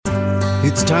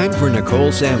It's time for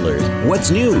Nicole Sandler's What's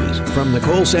News from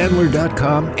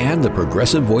NicoleSandler.com and the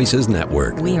Progressive Voices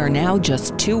Network. We are now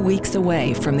just 2 weeks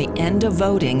away from the end of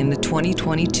voting in the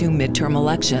 2022 midterm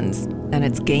elections, and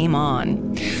it's game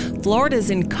on. Florida's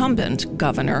incumbent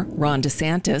governor, Ron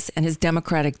DeSantis, and his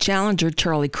Democratic challenger,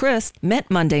 Charlie Crist,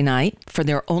 met Monday night for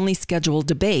their only scheduled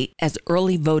debate as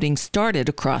early voting started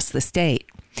across the state.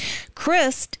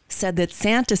 Crist said that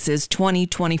Santis's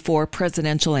 2024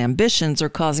 presidential ambitions are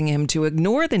causing him to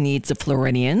ignore the needs of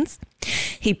Floridians.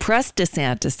 He pressed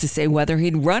DeSantis to say whether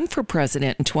he'd run for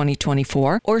president in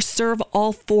 2024 or serve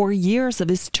all 4 years of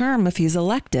his term if he's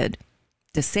elected.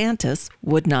 DeSantis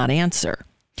would not answer.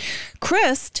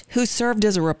 Crist, who served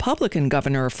as a Republican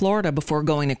governor of Florida before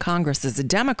going to Congress as a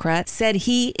Democrat, said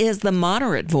he is the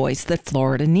moderate voice that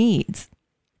Florida needs.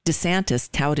 DeSantis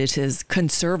touted his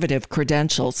conservative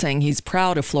credentials, saying he's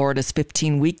proud of Florida's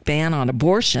 15-week ban on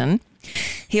abortion.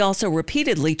 He also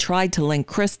repeatedly tried to link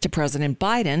Crist to President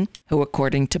Biden, who,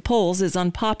 according to polls, is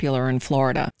unpopular in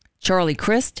Florida. Charlie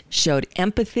Crist showed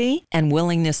empathy and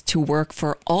willingness to work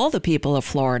for all the people of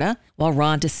Florida, while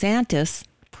Ron DeSantis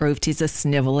proved he's a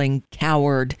sniveling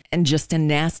coward and just a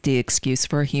nasty excuse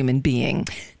for a human being.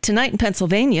 Tonight in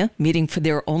Pennsylvania, meeting for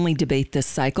their only debate this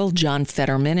cycle, John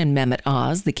Fetterman and Mehmet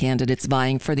Oz, the candidates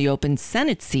vying for the open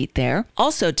Senate seat there.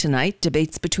 Also tonight,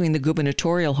 debates between the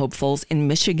gubernatorial hopefuls in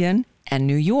Michigan and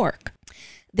New York.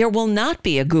 There will not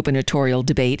be a gubernatorial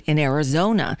debate in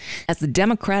Arizona, as the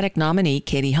Democratic nominee,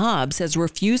 Katie Hobbs, has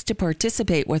refused to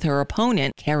participate with her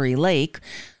opponent, Kari Lake,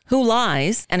 who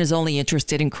lies and is only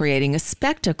interested in creating a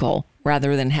spectacle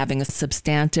rather than having a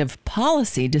substantive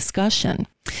policy discussion.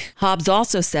 Hobbs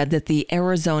also said that the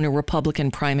Arizona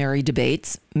Republican primary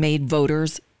debates made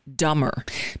voters dumber.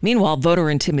 Meanwhile, voter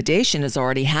intimidation is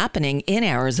already happening in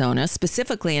Arizona,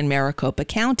 specifically in Maricopa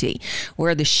County,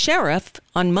 where the sheriff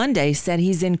on Monday said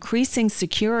he's increasing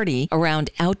security around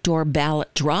outdoor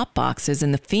ballot drop boxes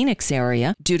in the Phoenix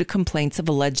area due to complaints of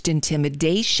alleged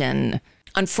intimidation.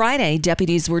 On Friday,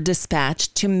 deputies were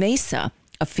dispatched to Mesa,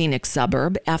 a Phoenix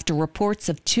suburb, after reports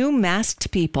of 2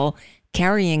 masked people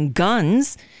carrying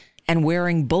guns and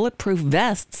wearing bulletproof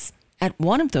vests at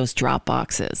one of those drop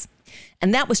boxes.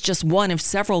 And that was just one of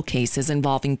several cases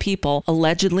involving people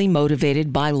allegedly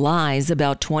motivated by lies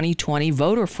about 2020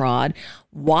 voter fraud,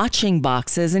 watching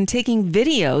boxes and taking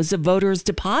videos of voters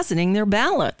depositing their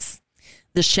ballots.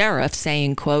 The sheriff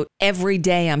saying, quote, "Every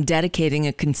day I'm dedicating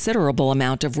a considerable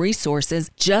amount of resources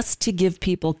just to give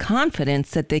people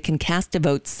confidence that they can cast a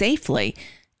vote safely,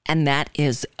 and that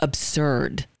is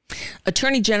absurd."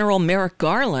 Attorney General Merrick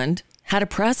Garland had a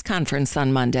press conference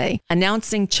on Monday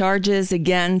announcing charges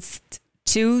against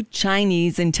 2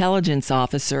 Chinese intelligence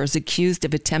officers accused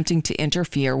of attempting to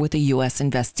interfere with a U.S.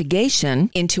 investigation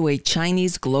into a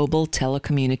Chinese global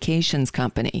telecommunications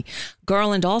company.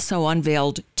 Garland also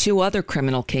unveiled 2 other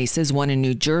criminal cases, one in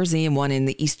New Jersey and one in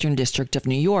the Eastern District of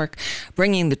New York,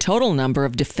 bringing the total number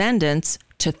of defendants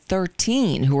to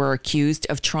 13 who are accused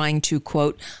of trying to,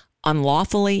 quote,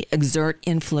 unlawfully exert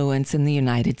influence in the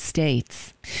United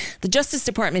States. The Justice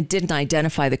Department didn't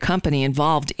identify the company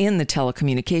involved in the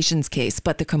telecommunications case,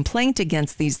 but the complaint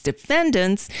against these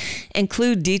defendants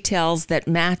include details that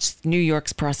match New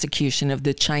York's prosecution of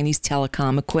the Chinese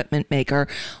telecom equipment maker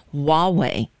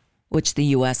Huawei, which the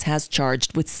U.S. has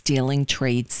charged with stealing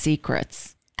trade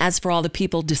secrets. As for all the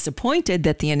people disappointed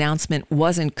that the announcement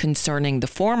wasn't concerning the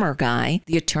former guy,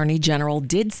 the Attorney General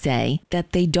did say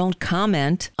that they don't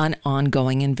comment on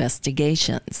ongoing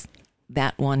investigations.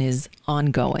 That one is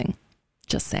ongoing.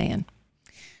 Just saying.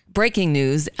 Breaking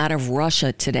news out of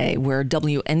Russia today, where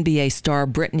WNBA star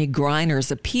Brittany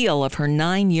Griner's appeal of her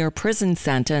 9-year prison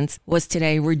sentence was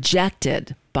today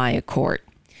rejected by a court.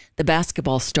 The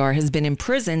basketball star has been in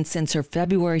prison since her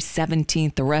February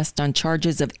 17th arrest on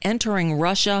charges of entering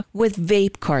Russia with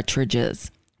vape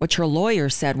cartridges, which her lawyer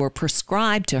said were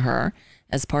prescribed to her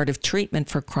as part of treatment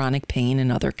for chronic pain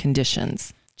and other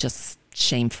conditions. Just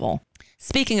shameful.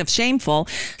 Speaking of shameful,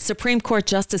 Supreme Court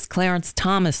Justice Clarence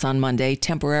Thomas on Monday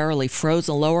temporarily froze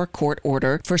a lower court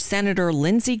order for Senator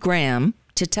Lindsey Graham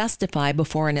to testify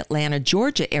before an Atlanta,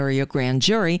 Georgia area grand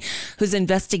jury who's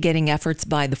investigating efforts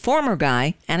by the former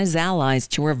guy and his allies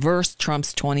to reverse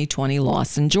Trump's 2020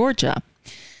 loss in Georgia.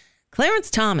 Clarence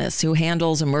Thomas, who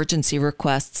handles emergency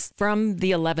requests from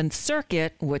the 11th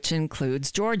Circuit, which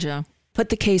includes Georgia, put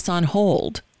the case on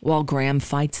hold while Graham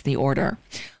fights the order.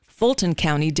 Fulton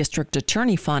County District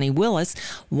Attorney Fani Willis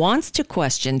wants to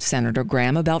question Senator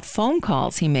Graham about phone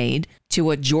calls he made to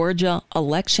a Georgia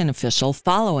election official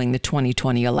following the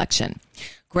 2020 election.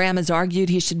 Graham has argued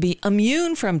he should be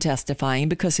immune from testifying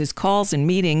because his calls and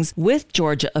meetings with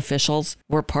Georgia officials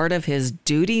were part of his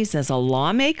duties as a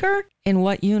lawmaker? In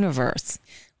what universe?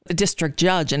 The district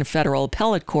judge in a federal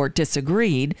appellate court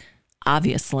disagreed.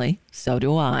 Obviously, so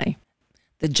do I.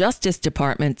 The Justice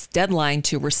Department's deadline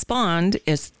to respond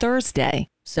is Thursday,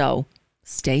 so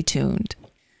stay tuned.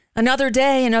 Another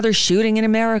day, another shooting in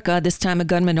America. This time a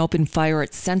gunman opened fire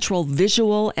at Central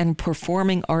Visual and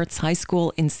Performing Arts High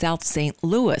School in South St.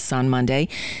 Louis on Monday,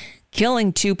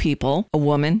 killing 2 people, a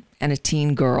woman and a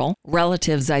teen girl.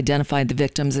 Relatives identified the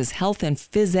victims as health and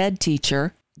phys ed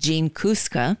teacher Jean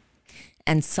Kuska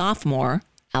and sophomore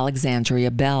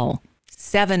Alexandria Bell.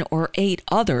 7 or 8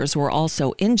 others were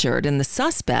also injured, and the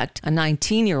suspect, a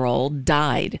 19-year-old,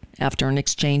 died after an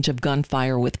exchange of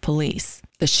gunfire with police.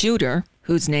 The shooter,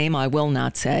 whose name I will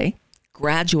not say,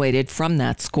 graduated from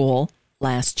that school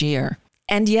last year.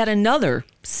 And yet another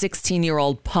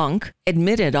 16-year-old punk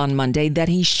admitted on Monday that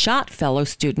he shot fellow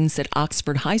students at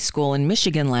Oxford High School in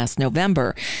Michigan last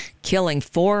November, killing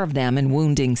 4 of them and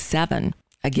wounding 7.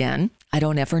 Again, I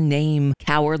don't ever name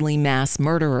cowardly mass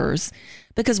murderers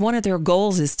because one of their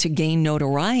goals is to gain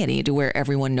notoriety to where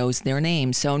everyone knows their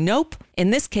name. So nope. In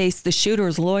this case, the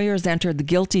shooter's lawyers entered the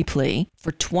guilty plea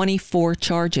for 24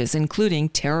 charges, including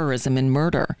terrorism and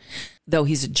murder. Though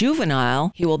he's a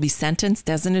juvenile, he will be sentenced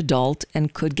as an adult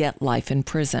and could get life in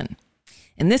prison.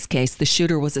 In this case, the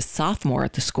shooter was a sophomore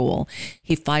at the school.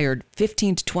 He fired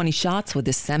 15 to 20 shots with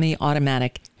a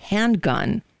semi-automatic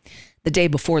handgun. The day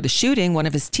before the shooting, one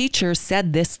of his teachers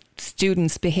said this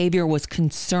student's behavior was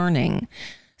concerning.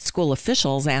 School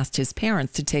officials asked his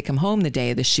parents to take him home the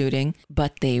day of the shooting,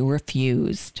 but they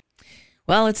refused.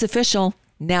 Well, it's official.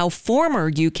 Now, former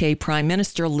UK Prime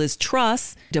Minister Liz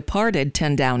Truss departed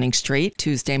 10 Downing Street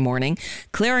Tuesday morning,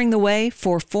 clearing the way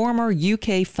for former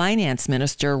UK Finance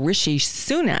Minister Rishi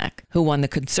Sunak, who won the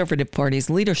Conservative Party's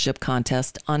leadership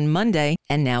contest on Monday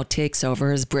and now takes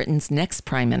over as Britain's next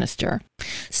Prime Minister.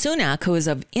 Sunak, who is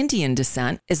of Indian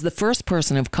descent, is the first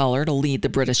person of color to lead the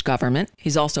British government.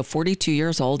 He's also 42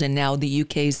 years old and now the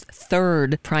UK's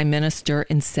 3rd Prime Minister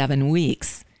in 7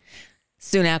 weeks.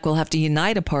 Sunak will have to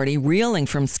unite a party reeling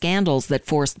from scandals that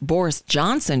forced Boris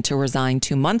Johnson to resign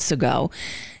 2 months ago,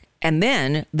 and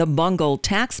then the bungled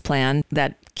tax plan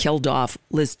that killed off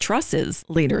Liz Truss's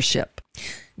leadership.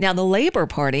 Now, the Labour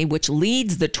Party, which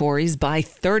leads the Tories by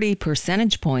 30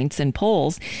 percentage points in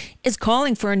polls, is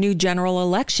calling for a new general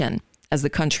election as the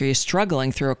country is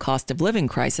struggling through a cost of living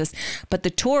crisis. But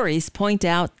the Tories point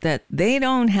out that they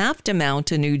don't have to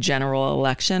mount a new general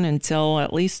election until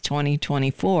at least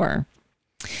 2024.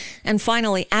 And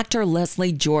finally, actor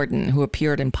Leslie Jordan, who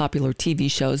appeared in popular TV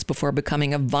shows before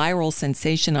becoming a viral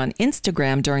sensation on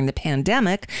Instagram during the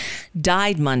pandemic,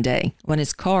 died Monday when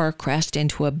his car crashed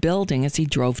into a building as he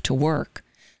drove to work.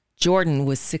 Jordan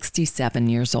was 67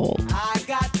 years old.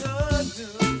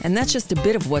 And that's just a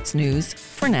bit of what's news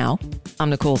for now.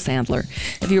 I'm Nicole Sandler.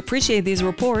 If you appreciate these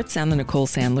reports and the Nicole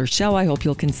Sandler Show, I hope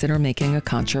you'll consider making a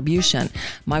contribution.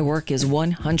 My work is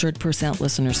 100%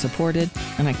 listener supported,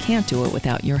 and I can't do it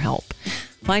without your help.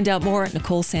 Find out more at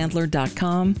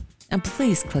NicoleSandler.com, and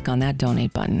please click on that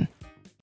donate button.